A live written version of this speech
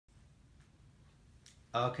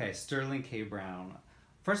Okay, Sterling K. Brown.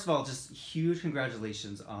 First of all, just huge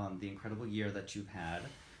congratulations on the incredible year that you've had.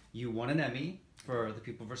 You won an Emmy for The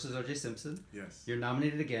People versus O.J. Simpson. Yes, You're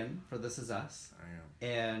nominated again for This Is Us. I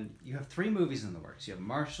am. And you have three movies in the works. You have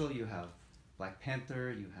Marshall, you have Black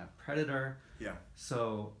Panther, you have Predator. Yeah.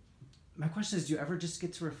 So, my question is, do you ever just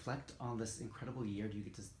get to reflect on this incredible year? Do you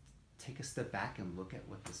get to take a step back and look at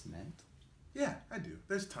what this meant? Yeah, I do.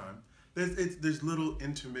 There's time. There's little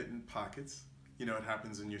intermittent pockets. You know, it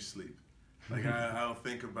happens in your sleep. Like I'll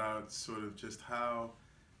think about sort of just how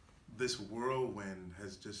this whirlwind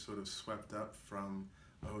has just sort of swept up from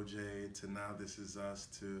OJ to now This Is Us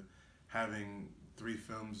to having three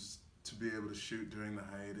films to be able to shoot during the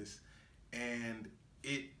hiatus, and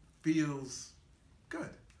it feels good.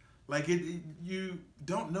 Like you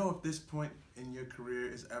don't know if this point in your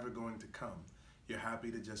career is ever going to come. You're happy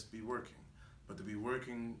to just be working, but to be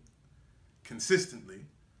working consistently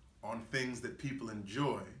on things that people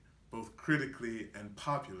enjoy, both critically and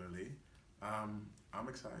popularly, I'm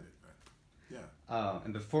excited, man. Yeah.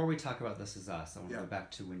 And before we talk about This Is Us, I want to Yeah. go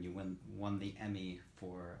back to when you won the Emmy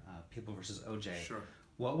for People versus OJ. Sure.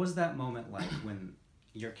 What was that moment like when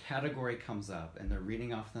your category comes up and they're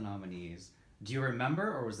reading off the nominees? Do you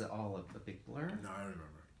remember, or was it all a big blur? No, I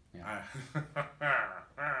remember. Yeah.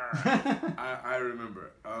 I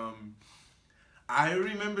remember. I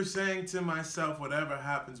remember saying to myself, whatever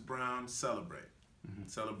happens, Brown, celebrate. Mm-hmm.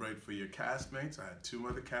 Celebrate for your castmates. I had two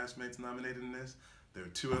other castmates nominated in this. There were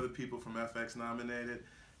two other people from FX nominated,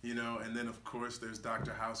 you know, and then of course there's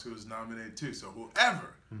Dr. House who was nominated too. So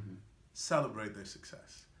whoever, Mm-hmm. celebrate their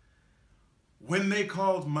success. When they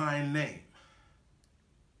called my name,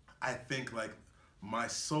 I think like my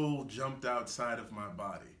soul jumped outside of my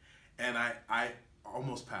body and I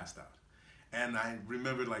almost passed out. And I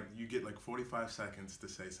remembered, like, you get like 45 seconds to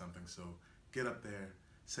say something, so get up there,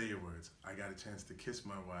 say your words. I got a chance to kiss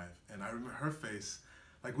my wife, and I remember her face,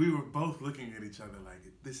 like we were both looking at each other like,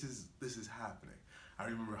 this is happening. I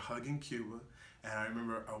remember hugging Cuba, and I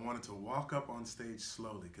remember I wanted to walk up on stage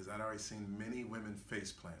slowly because I'd already seen many women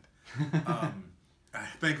face plant.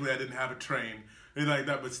 Thankfully I didn't have a train, anything like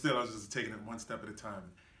that, but still I was just taking it one step at a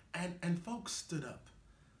time. And folks stood up.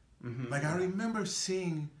 Mm-hmm. Like I remember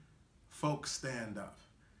seeing folks stand up,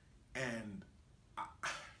 and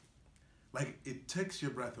like it takes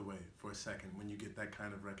your breath away for a second when you get that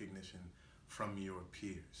kind of recognition from your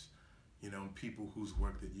peers, you know, people whose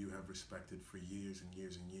work that you have respected for years and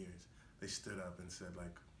years and years. They stood up and said,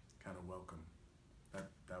 like, kind of welcome. That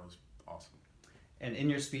was awesome. And in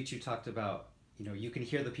your speech, you talked about, you know, you can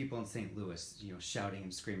hear the people in St. Louis, you know, shouting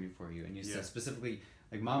and screaming for you, and you said specifically,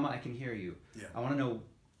 like, "Mama, I can hear you." Yeah. I want to know,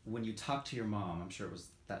 when you talked to your mom, I'm sure it was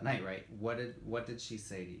that night, right? What did she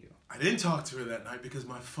say to you? I didn't talk to her that night because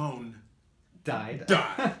my phone Died.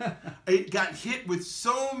 It got hit with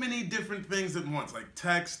so many different things at once, like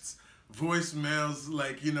texts, voicemails,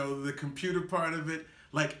 like, you know, the computer part of it.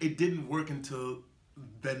 Like, it didn't work until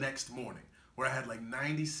the next morning, where I had like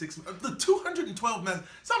 96, the 212 messages,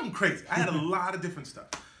 something crazy. I had a lot of different stuff.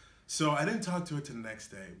 So I didn't talk to her till the next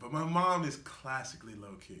day, but my mom is classically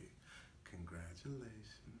low-key. Congratulations.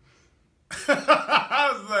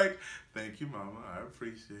 I was like, thank you, Mama. I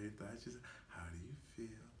appreciate that. She said, how do you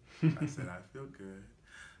feel? I said, I feel good.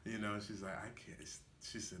 You know, she's like, I can't.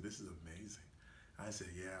 She said, this is amazing. I said,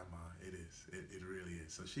 yeah, Ma, it is. It really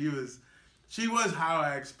is. So she was how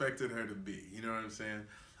I expected her to be. You know what I'm saying?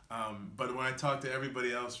 But when I talked to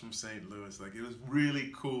everybody else from St. Louis, like, it was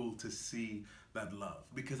really cool to see that love,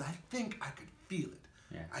 because I think I could feel it.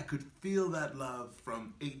 Yeah. I could feel that love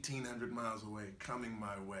from 1,800 miles away coming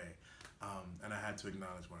my way. And I had to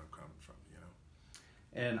acknowledge where I'm coming from, you know.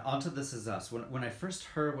 And onto This Is Us. When I first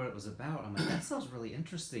heard what it was about, I'm like, that sounds really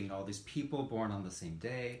interesting. All these people born on the same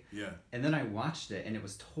day. Yeah. And then I watched it, and it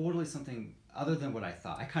was totally something other than what I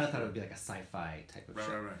thought. I kind of thought it would be like a sci-fi type of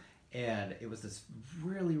show. Right. And it was this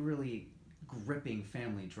really, really gripping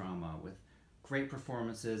family drama with great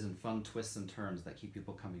performances and fun twists and turns that keep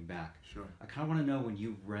people coming back. Sure. I kind of want to know, when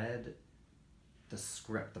you read the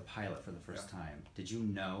script, the pilot, for the first time, did you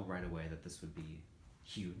know right away that this would be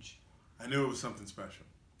huge? I knew it was something special.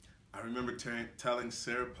 I remember telling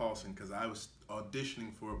Sarah Paulson, because I was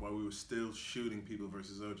auditioning for it while we were still shooting People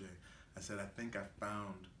versus OJ. I said, I think I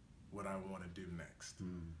found what I want to do next.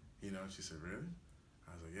 You know, she said, really?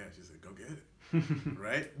 I was like, yeah. She said, go get it.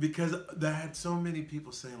 Right? Because there had so many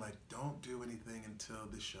people saying, like, don't do anything until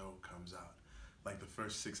the show comes out. Like the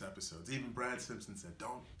first 6 episodes. Even Brad Simpson said,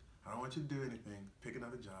 I don't want you to do anything. Pick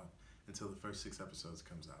another job until the first 6 episodes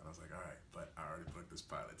comes out. And I was like, all right, but I already booked this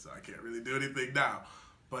pilot, so I can't really do anything now.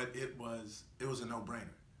 But it was a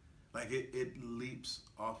no-brainer. Like it leaps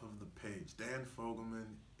off of the page. Dan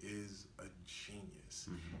Fogelman is a genius.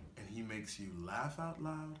 And he makes you laugh out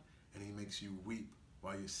loud and he makes you weep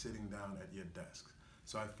while you're sitting down at your desk.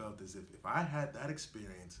 So I felt as if I had that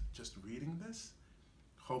experience just reading this,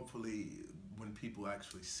 hopefully when people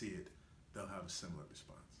actually see it, they'll have a similar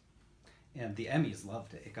response. And the Emmys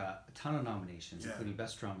loved it. It got a ton of nominations, Yeah. including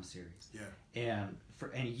Best Drama Series. Yeah.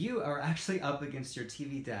 And you are actually up against your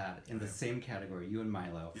TV dad in the same category, you and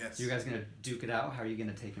Milo. Yes. So you guys gonna duke it out? How are you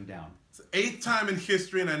gonna take him down? It's the 8th time in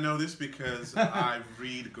history, and I know this because I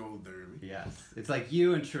read Gold Derby. Yes. It's like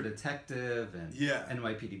you and True Detective and Yeah.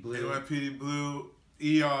 NYPD Blue. NYPD Blue,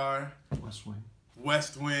 ER, West Wing.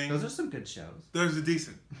 West Wing. Those are some good shows. Those are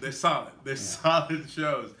decent. They're solid. They're solid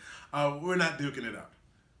shows. We're not duking it out.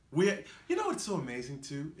 You know what's so amazing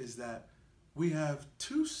too is that we have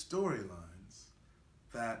two storylines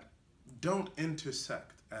that don't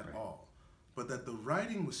intersect at all, but that the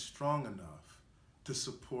writing was strong enough to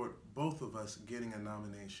support both of us getting a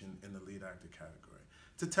nomination in the lead actor category.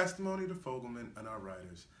 It's a testimony to Fogelman and our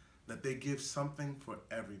writers that they give something for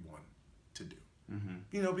everyone to do.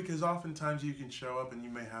 You know, because oftentimes you can show up and you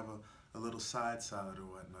may have a little side salad or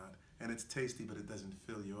whatnot, and it's tasty, but it doesn't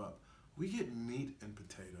fill you up. We get meat and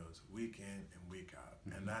potatoes week in and week out,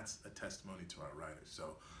 and that's a testimony to our writers.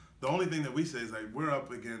 So the only thing that we say is like we're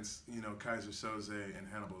up against, you know, Kaiser Soze and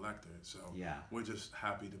Hannibal Lecter, so we're just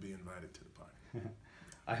happy to be invited to the party.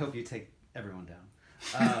 I hope you take everyone down.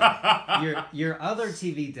 Your other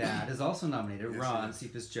TV dad is also nominated, Yes, Ron yes.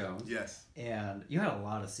 Cephas Jones. Yes. And you had a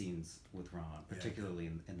lot of scenes with Ron, particularly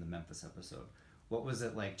in the Memphis episode. What was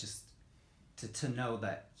it like just to know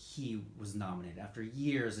that he was nominated after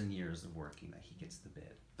years and years of working, that he gets the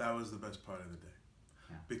bid? That was the best part of the day.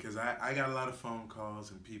 Because I got a lot of phone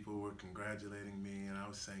calls and people were congratulating me and I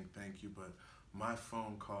was saying thank you, but my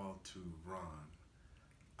phone call to Ron,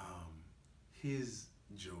 his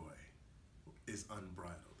joy is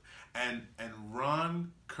unbridled. And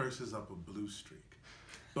Ron curses up a blue streak,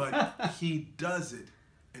 but he does it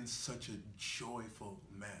in such a joyful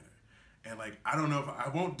manner. And like, I don't know if I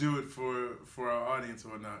won't do it for our audience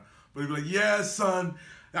or not, but he'd be like, yeah, son,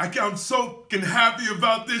 I'm so happy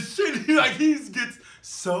about this shit. Like, he gets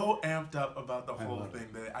so amped up about the whole thing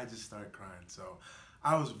that I just start crying. So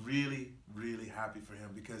I was really, really happy for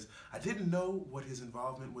him because I didn't know what his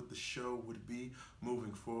involvement with the show would be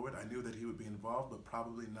moving forward. I knew that he would be involved, but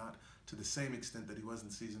probably not to the same extent that he was in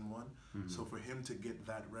season 1. So for him to get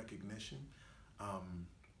that recognition, I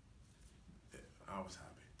was happy.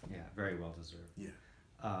 Yeah, very well deserved. Yeah.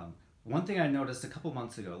 One thing I noticed a couple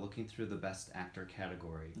months ago, looking through the Best Actor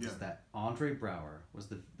category, is that Andre Braugher was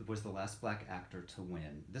the last Black actor to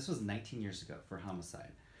win. This was 19 years ago for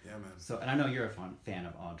Homicide. Yeah, man. So, and I know you're a fan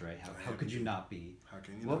of Andre. How could you not be? How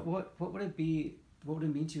can you not? What would it be? What would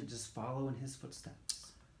it mean to you to just follow in his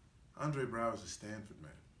footsteps? Andre Braugher is a Stanford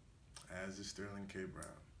man, as is Sterling K. Brown.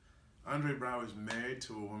 Andre Braugher is married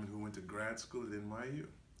to a woman who went to grad school at NYU,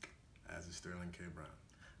 as is Sterling K. Brown.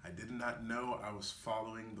 I did not know I was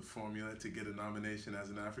following the formula to get a nomination as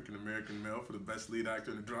an African-American male for the best lead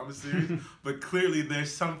actor in a drama series, but clearly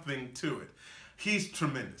there's something to it. He's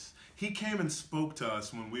tremendous. He came and spoke to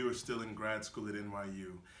us when we were still in grad school at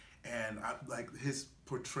NYU, and his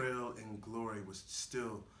portrayal in Glory was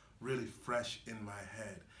still really fresh in my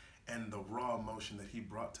head, and the raw emotion that he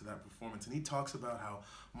brought to that performance. And he talks about how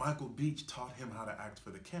Michael Beach taught him how to act for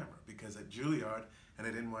the camera, because at Juilliard and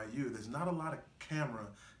at NYU, there's not a lot of camera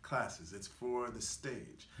classes. It's for the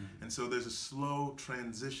stage. And so there's a slow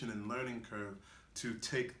transition and learning curve to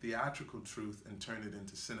take theatrical truth and turn it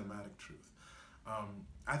into cinematic truth.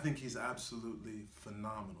 I think he's absolutely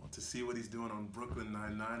phenomenal. To see what he's doing on Brooklyn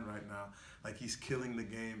Nine-Nine right now, like he's killing the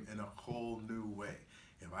game in a whole new way.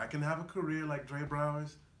 If I can have a career like Dre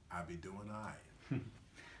Brower's, I'd be doing all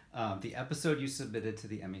right. The episode you submitted to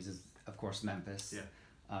the Emmys is, of course, Memphis.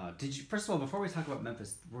 Yeah. Did you, first of all, before we talk about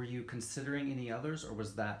Memphis, were you considering any others, or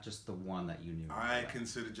was that just the one that you knew? I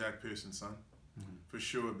considered Jack Pearson's son, for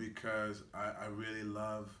sure, because I really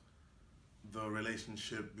love the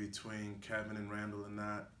relationship between Kevin and Randall in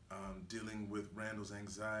that, dealing with Randall's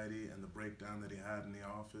anxiety and the breakdown that he had in the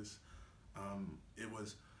office. It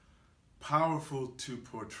was powerful to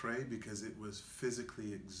portray because it was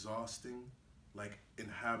physically exhausting, like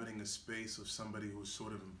inhabiting a space of somebody who's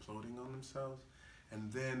sort of imploding on themselves. And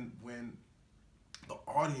then when the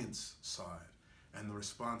audience saw it and the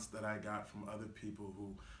response that I got from other people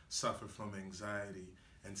who suffer from anxiety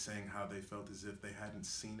and saying how they felt as if they hadn't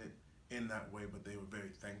seen it in that way, but they were very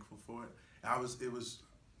thankful for it. It was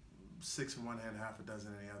 6 in one hand, half a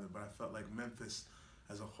dozen in the other, but I felt like Memphis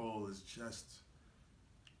as a whole is just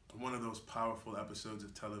one of those powerful episodes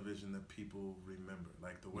of television that people remember,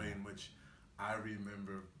 like the way in which I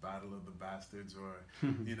remember Battle of the Bastards or,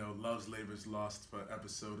 you know, Love's Labor's Lost for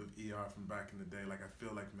episode of ER from back in the day. Like, I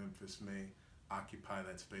feel like Memphis may occupy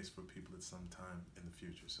that space for people at some time in the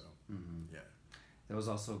future. So, yeah. There was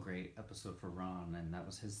also a great episode for Ron, and that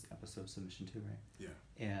was his episode of submission too, right?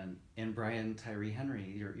 Yeah. And Brian Tyree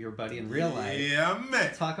Henry, your buddy in real life. Yeah,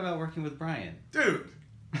 man. Talk about working with Brian. Dude.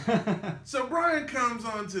 So Brian comes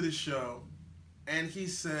onto the show, and he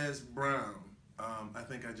says, Brown, I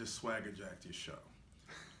think I just swagger jacked your show.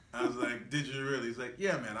 I was like, did you really? He's like,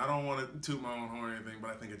 yeah, man, I don't want to toot my own horn or anything,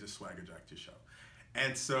 but I think I just swagger jacked your show.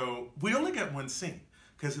 And so we only get one scene,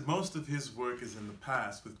 because most of his work is in the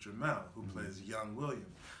past with Jamel, who plays young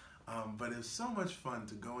William. But it was so much fun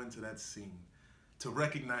to go into that scene, to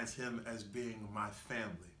recognize him as being my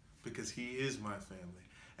family, because he is my family.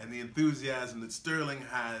 And the enthusiasm that Sterling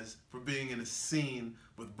has for being in a scene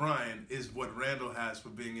with Brian is what Randall has for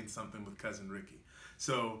being in something with Cousin Ricky.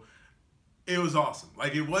 So it was awesome.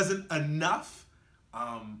 Like, it wasn't enough.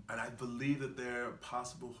 And I believe that there are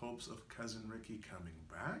possible hopes of Cousin Ricky coming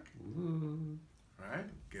back. Ooh. Right?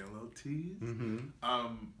 Get a little tease.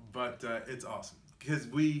 But it's awesome. Because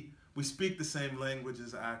we speak the same language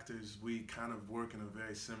as actors. We kind of work in a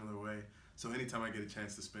very similar way. So anytime I get a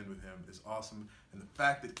chance to spend with him is awesome. And the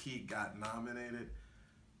fact that he got nominated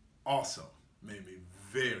also made me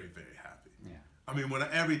very, very happy. Yeah. I mean,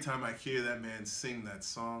 every time I hear that man sing that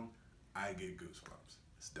song, I get goosebumps.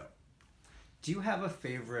 It's dope. Do you have a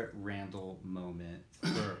favorite Randall moment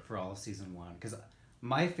for all of season 1? Because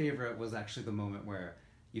my favorite was actually the moment where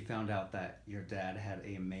you found out that your dad had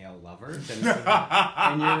a male lover,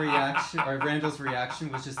 and your reaction, or Randall's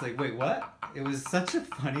reaction, was just like, wait, what? It was such a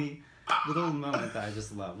funny little moment that I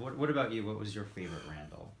just love. What about you? What was your favorite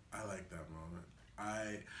Randall? I like that moment.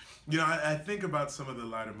 I think about some of the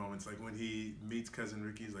lighter moments, like when he meets Cousin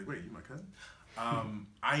Ricky. He's like, wait, you my cousin?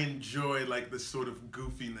 I enjoy like the sort of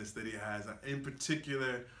goofiness that he has. In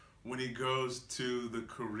particular, when he goes to the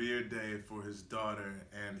career day for his daughter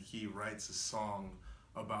and he writes a song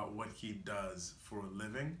about what he does for a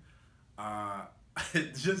living.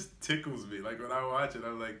 It just tickles me. Like, when I watch it,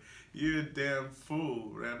 I'm like, you're a damn fool,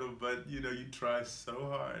 Randall, but you try so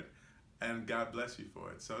hard, and God bless you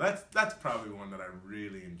for it. So that's probably one that I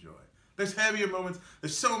really enjoy. There's heavier moments.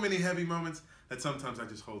 There's so many heavy moments that sometimes I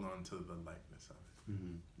just hold on to the lightness of it.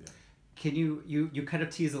 Yeah. Can you kind of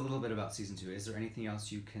tease a little bit about season 2? Is there anything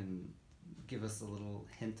else you can give us a little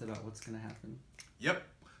hint about what's going to happen? Yep.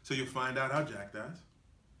 So you'll find out how Jack dies.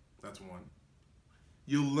 That's one.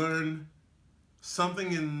 You'll learn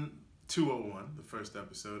something in 201, the first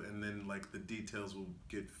episode, and then like the details will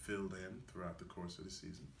get filled in throughout the course of the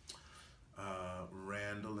season.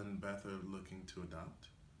 Randall and Beth are looking to adopt,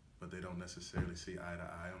 but they don't necessarily see eye to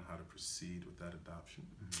eye on how to proceed with that adoption.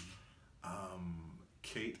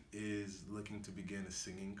 Kate is looking to begin a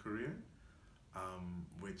singing career,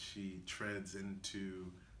 which she treads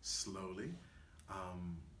into slowly,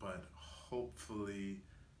 but hopefully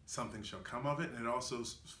something shall come of it. And it also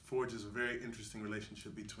forges a very interesting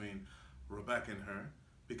relationship between Rebecca and her,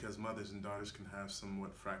 because mothers and daughters can have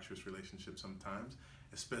somewhat fractious relationships sometimes,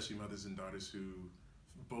 especially mothers and daughters who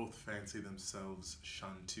both fancy themselves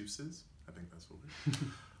chanteuses. I think that's what we're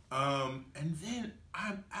and then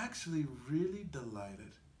I'm actually really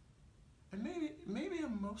delighted, and maybe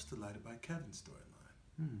I'm most delighted by Kevin's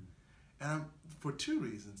storyline. And for two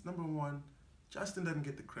reasons. Number one, Justin doesn't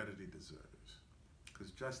get the credit he deserves,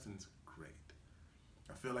 because Justin's great.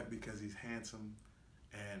 I feel like because he's handsome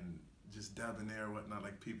and just debonair or whatnot,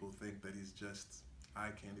 like people think that he's just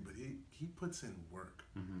eye candy, but he puts in work,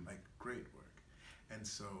 like great work. And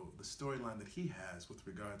so the storyline that he has with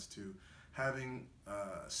regards to having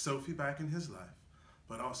Sophie back in his life,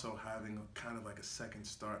 but also having kind of like a second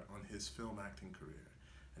start on his film acting career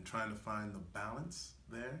and trying to find the balance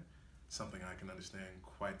there, something I can understand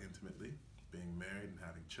quite intimately, being married and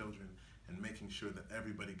having children and making sure that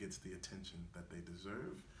everybody gets the attention that they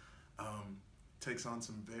deserve, takes on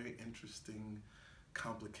some very interesting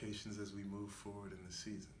complications as we move forward in the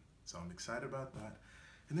season. So I'm excited about that.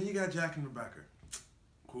 And then you got Jack and Rebecca,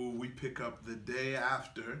 who we pick up the day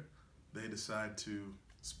after they decide to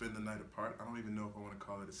spend the night apart. I don't even know if I want to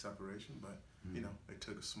call it a separation, but they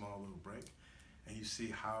took a small little break. And you see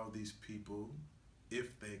how these people,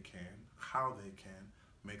 if they can, how they can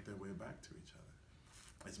make their way back to each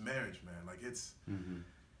other. It's marriage, man. Like, it's,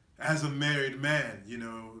 as a married man,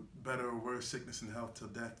 better or worse, sickness and health till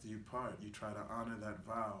death do you part. You try to honor that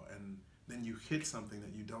vow, and then you hit something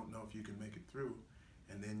that you don't know if you can make it through,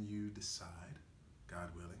 and then you decide,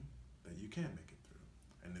 God willing, that you can make it through.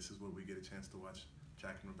 And this is what we get a chance to watch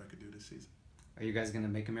Jack and Rebecca do this season. Are you guys going to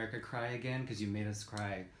make America cry again? Because you made us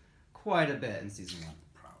cry quite a bit in season 1.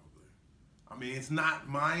 Probably. I mean, it's not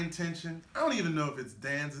my intention. I don't even know if it's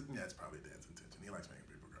Dan's. Yeah, it's probably Dan's intention. He likes making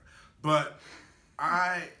people cry. But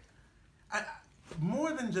I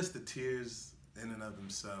more than just the tears in and of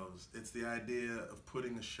themselves, it's the idea of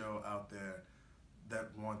putting a show out there that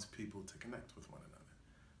wants people to connect with one another.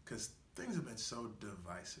 Because things have been so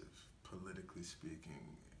divisive, politically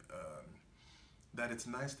speaking, that it's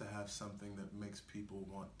nice to have something that makes people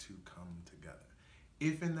want to come together.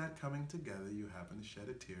 If in that coming together you happen to shed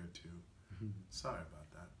a tear or two, sorry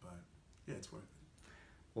about that, but yeah, it's worth it.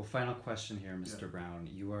 Well, final question here, Mr. Brown.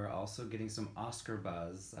 You are also getting some Oscar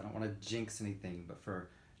buzz. I don't want to jinx anything, but for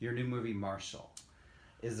your new movie, Marshall,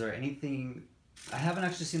 is there anything... I haven't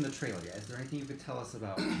actually seen the trailer yet. Is there anything you could tell us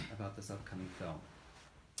about this upcoming film?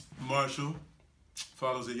 Marshall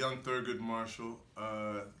follows a young Thurgood Marshall.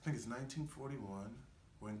 I think it's 1941.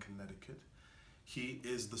 We're in Connecticut. He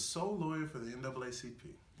is the sole lawyer for the NAACP.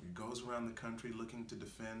 He goes around the country looking to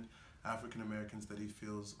defend African Americans that he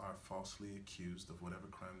feels are falsely accused of whatever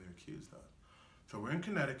crime they're accused of. So we're in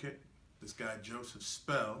Connecticut. This guy, Joseph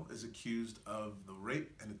Spell, is accused of the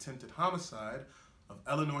rape and attempted homicide of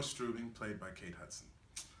Eleanor Strubing, played by Kate Hudson.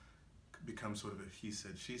 Becomes sort of a he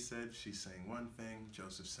said, she said. She's saying one thing,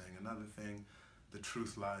 Joseph's saying another thing. The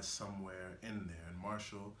truth lies somewhere in there. And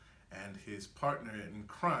Marshall and his partner in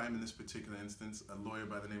crime, in this particular instance, a lawyer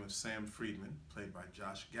by the name of Sam Friedman, played by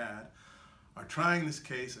Josh Gad, are trying this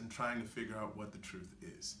case and trying to figure out what the truth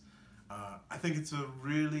is. I think it's a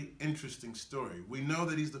really interesting story. We know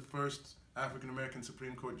that he's the first African-American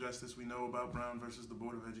Supreme Court Justice. We know about Brown versus the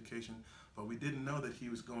Board of Education, but we didn't know that he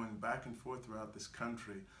was going back and forth throughout this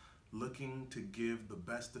country looking to give the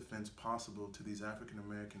best defense possible to these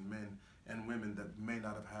African-American men and women that may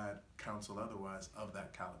not have had counsel otherwise of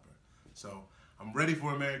that caliber. So I'm ready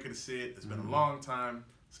for America to see it. It's been a long time.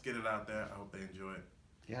 Let's get it out there. I hope they enjoy it.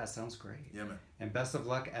 Yeah, sounds great. Yeah, man. And best of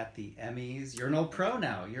luck at the Emmys. You're an old pro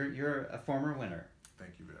now. You're a former winner.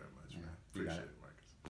 Thank you very much, man. You got Appreciate it. it.